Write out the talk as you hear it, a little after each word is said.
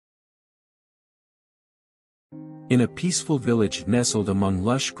In a peaceful village nestled among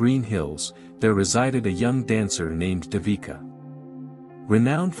lush green hills, there resided a young dancer named Devika.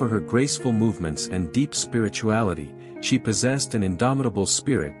 Renowned for her graceful movements and deep spirituality, she possessed an indomitable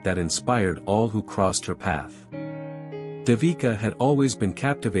spirit that inspired all who crossed her path. Devika had always been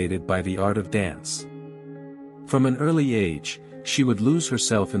captivated by the art of dance. From an early age, she would lose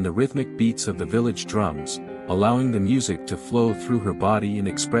herself in the rhythmic beats of the village drums, allowing the music to flow through her body and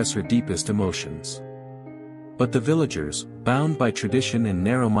express her deepest emotions. But the villagers, bound by tradition and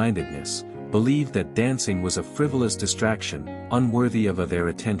narrow-mindedness, believed that dancing was a frivolous distraction, unworthy of their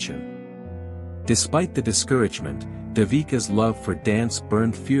attention. Despite the discouragement, Devika's love for dance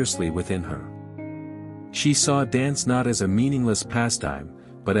burned fiercely within her. She saw dance not as a meaningless pastime,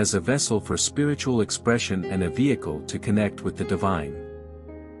 but as a vessel for spiritual expression and a vehicle to connect with the divine.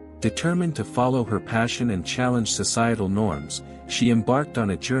 Determined to follow her passion and challenge societal norms, she embarked on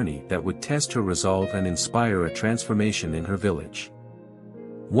a journey that would test her resolve and inspire a transformation in her village.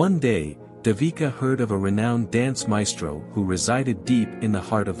 One day, Devika heard of a renowned dance maestro who resided deep in the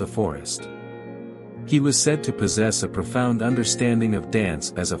heart of the forest. He was said to possess a profound understanding of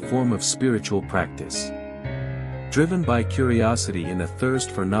dance as a form of spiritual practice. Driven by curiosity and a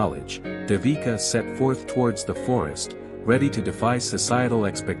thirst for knowledge, Devika set forth towards the forest, ready to defy societal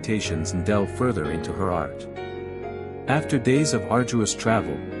expectations and delve further into her art. After days of arduous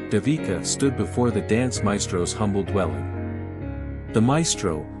travel, Devika stood before the dance maestro's humble dwelling. The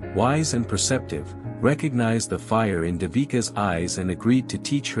maestro, wise and perceptive, recognized the fire in Devika's eyes and agreed to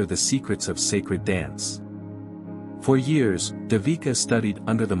teach her the secrets of sacred dance. For years, Devika studied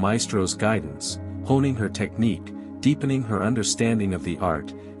under the maestro's guidance, honing her technique, deepening her understanding of the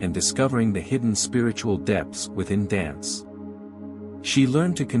art, and discovering the hidden spiritual depths within dance. She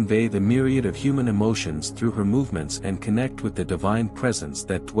learned to convey the myriad of human emotions through her movements and connect with the divine presence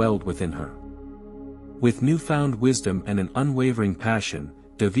that dwelled within her. With newfound wisdom and an unwavering passion,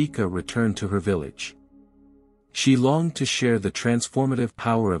 Devika returned to her village. She longed to share the transformative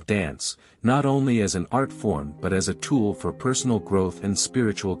power of dance, not only as an art form but as a tool for personal growth and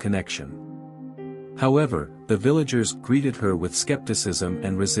spiritual connection. However, the villagers greeted her with skepticism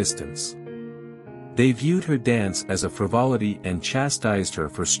and resistance. They viewed her dance as a frivolity and chastised her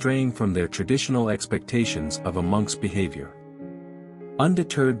for straying from their traditional expectations of a monk's behavior.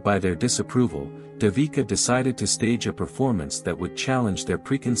 Undeterred by their disapproval, Devika decided to stage a performance that would challenge their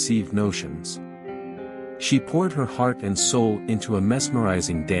preconceived notions. She poured her heart and soul into a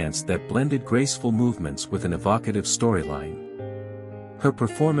mesmerizing dance that blended graceful movements with an evocative storyline. Her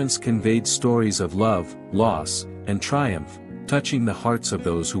performance conveyed stories of love, loss, and triumph, touching the hearts of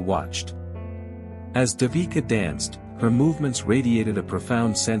those who watched. As Devika danced, her movements radiated a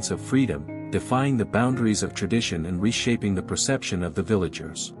profound sense of freedom, defying the boundaries of tradition and reshaping the perception of the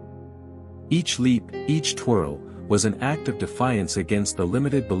villagers. Each leap, each twirl, was an act of defiance against the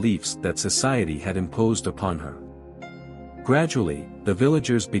limited beliefs that society had imposed upon her. Gradually, the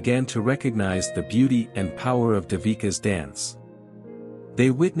villagers began to recognize the beauty and power of Devika's dance. They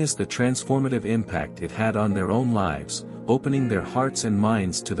witnessed the transformative impact it had on their own lives, opening their hearts and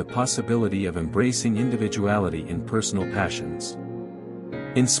minds to the possibility of embracing individuality in personal passions.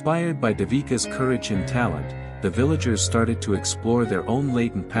 Inspired by Devika's courage and talent, the villagers started to explore their own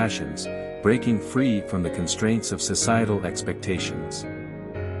latent passions, breaking free from the constraints of societal expectations.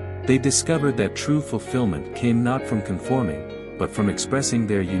 They discovered that true fulfillment came not from conforming, but from expressing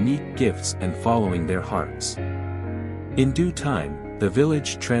their unique gifts and following their hearts. In due time, the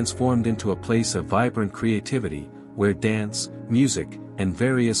village transformed into a place of vibrant creativity, where dance, music, and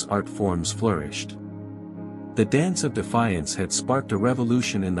various art forms flourished. The dance of Defiance had sparked a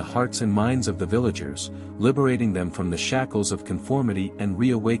revolution in the hearts and minds of the villagers, liberating them from the shackles of conformity and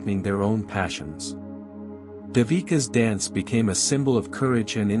reawakening their own passions. Devika's dance became a symbol of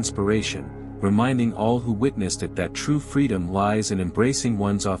courage and inspiration, reminding all who witnessed it that true freedom lies in embracing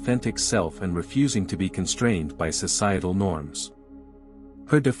one's authentic self and refusing to be constrained by societal norms.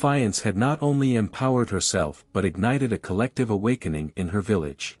 Her defiance had not only empowered herself but ignited a collective awakening in her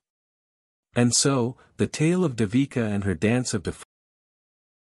village. And so, the tale of Devika and her dance of defiance